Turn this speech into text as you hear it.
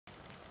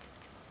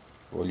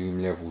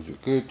Volume levels are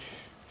good.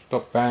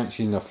 Stop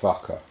bouncing the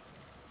fucker.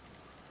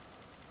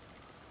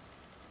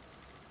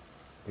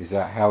 Is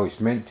that how it's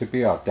meant to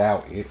be? I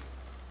doubt it.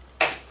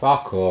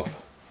 Fuck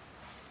off.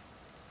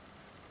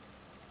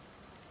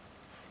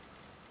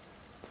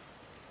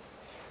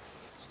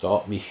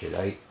 Start mission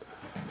 8.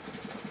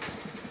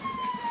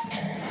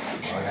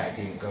 Oh, that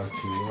didn't go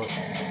too well.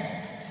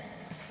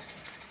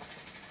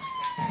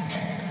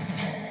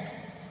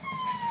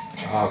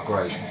 Oh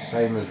great,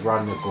 same as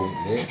run the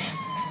gauntlet.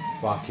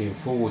 Fucking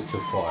forward to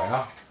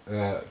fire,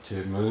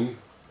 to move.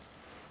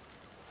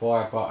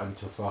 Fire button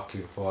to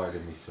fucking fire the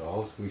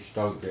missiles, which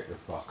don't get the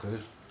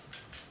fuckers.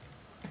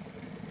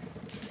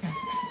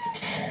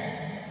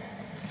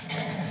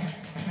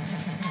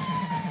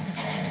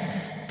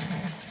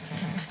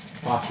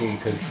 Fucking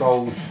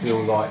controls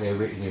feel like they're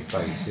written in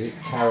BASIC.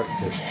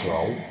 Character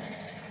scroll.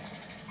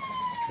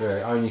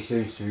 It only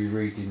seems to be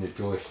reading the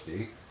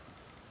joystick.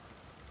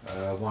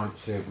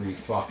 Once every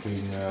fucking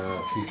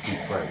 50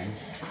 frames.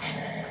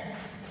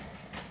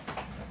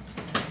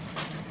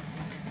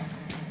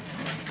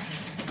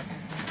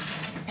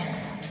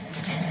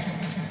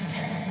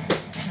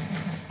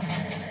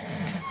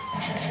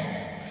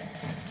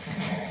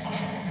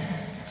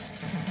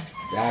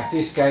 Now if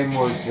this game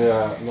was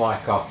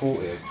like I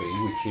thought it would be,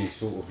 which is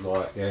sort of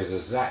like, there's a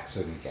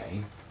Zaxxon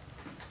game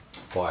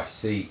by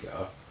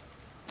Sega.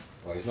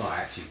 Well, it's not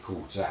actually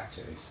called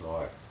Zaxxon, it's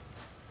like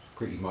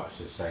pretty much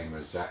the same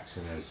as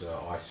Zaxxon as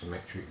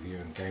isometric view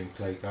and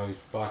gameplay goes,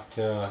 but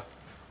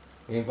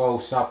it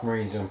involves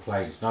submarines and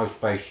planes, no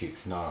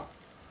spaceships, no,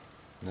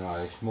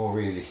 it's more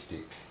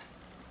realistic.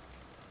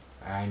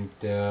 And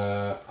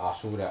I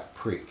saw that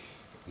prick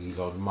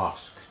Elon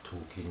Musk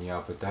talking the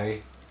other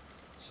day,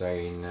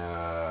 saying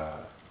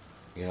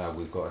you know,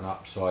 we've got an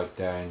upside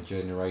down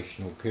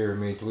generational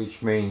pyramid,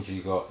 which means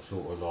you got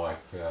sort of like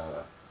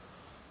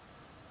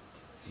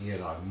you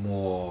know,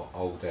 more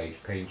old age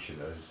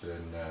pensioners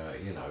than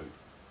you know,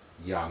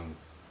 young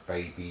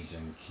babies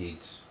and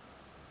kids,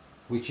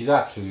 which is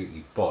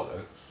absolutely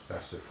bollocks.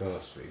 That's the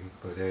first thing.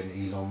 But then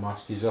Elon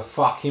Musk is a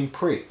fucking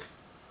prick,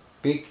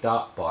 bigged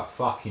up by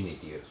fucking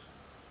idiots.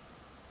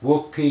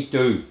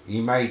 Whoopie-doo, he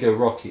made a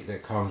rocket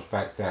that comes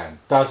back down.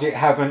 Does it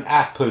have an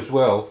app as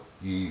well?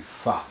 You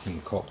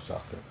fucking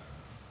cocksucker.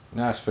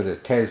 Now as for the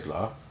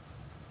Tesla,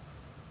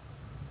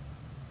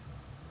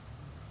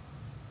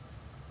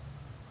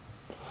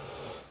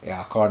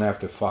 yeah, I can't have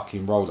the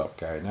fucking roll-up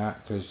going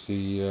out because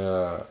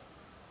the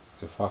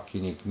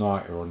fucking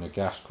igniter on the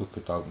gas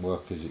cooker don't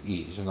work as it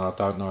is, and I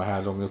don't know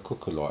how long the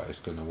cooker lighter is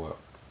going to work.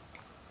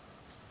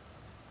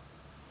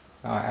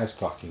 Oh, it has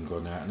fucking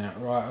gone out now.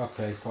 Right,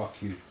 okay,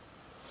 fuck you.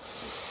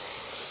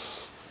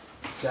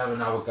 Let's have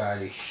another go at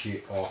this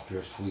shit after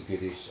a swig of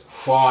this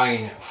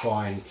fine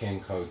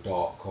Kenko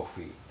dark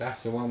coffee.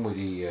 That's the one with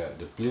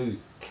the blue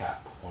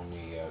cap on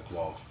the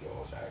glass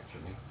jars,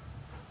 actually.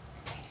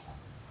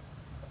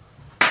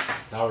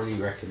 Thoroughly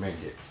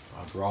recommend it.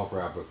 I'd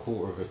rather have a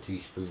quarter of a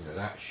teaspoon of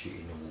that shit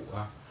in the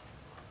water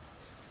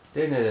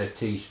than a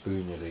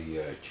teaspoon of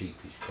the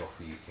cheapest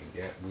coffee you can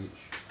get,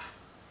 which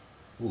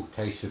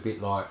tastes a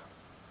bit like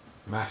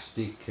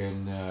mastic,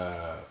 and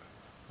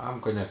I'm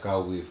gonna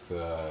go with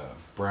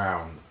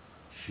brown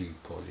shoe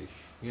polish.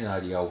 You know,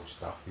 the old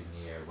stuff in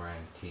the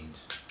round tins.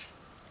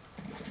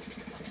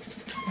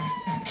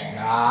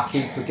 I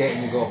keep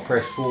forgetting you got to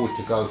press forward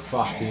to go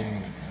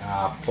fucking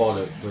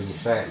bollocks when you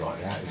say it like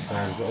that. It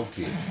sounds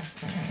obvious.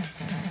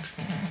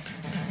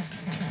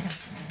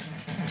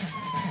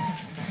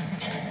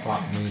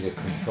 Fuck me, the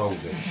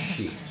controls are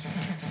shit.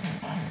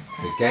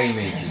 The game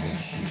engine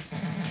is shit.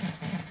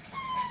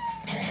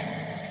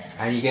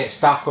 And you get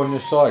stuck on the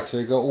side, so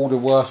you got all the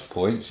worst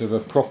points of a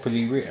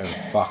properly written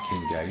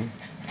fucking game.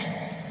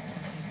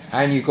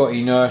 And you've got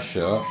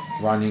inertia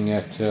running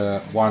at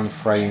 1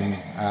 frame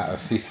out of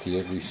 50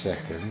 every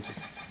second.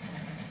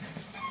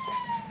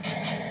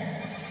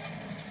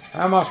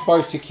 How am I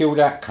supposed to kill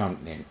that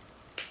cunt then?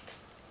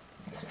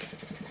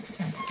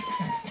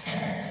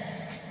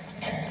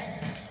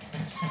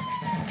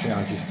 I think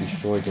I just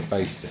destroyed the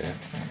base there.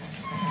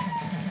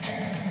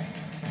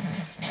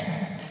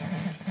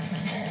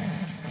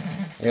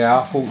 Yeah,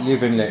 I thought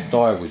Live and Let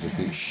Die was a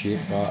bit shit,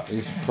 but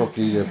it's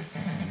probably the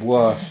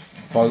worst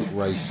boat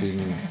racing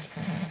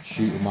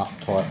shoot 'em up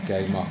type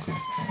game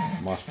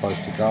am I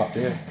supposed to go up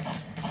there?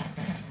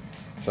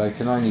 So you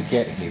can only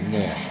get him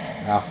there.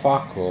 Now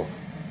fuck off.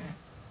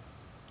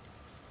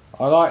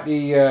 I like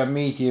the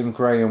medium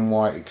grey and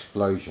white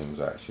explosions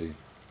actually.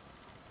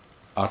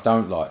 I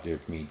don't like the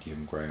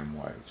medium grey and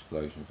white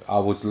explosions. I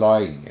was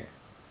lying there.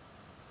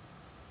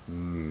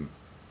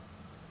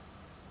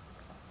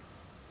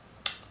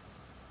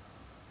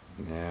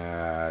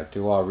 Now,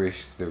 do I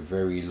risk the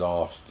very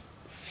last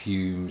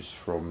fumes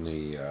from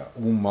the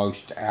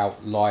almost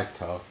out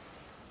lighter,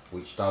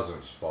 which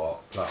doesn't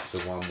spark, plus the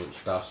one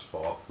which does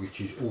spark, which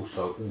is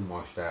also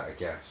almost out of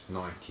gas,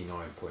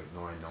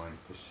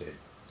 99.99%.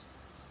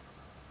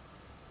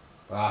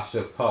 But I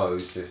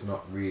suppose there's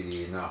not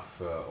really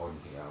enough on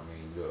here. I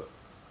mean, look,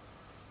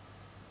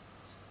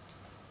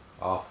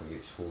 half of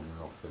it's fallen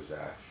off as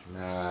ash.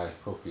 Nah, it's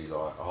probably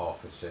like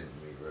half a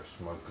centimetre of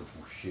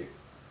smokable shit.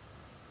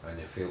 And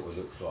the filter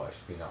looks like it's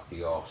been up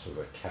the arse of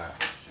a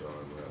cat. So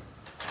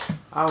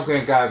I'm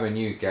going to go with a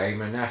new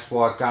game, and that's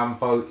why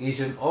Gunboat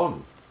isn't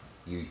on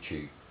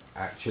YouTube,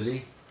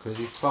 actually, because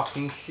it's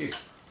fucking shit.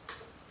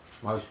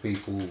 Most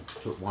people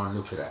took one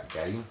look at that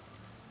game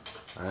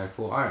and they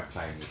thought, I ain't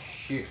playing this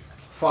shit.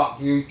 Fuck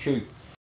YouTube.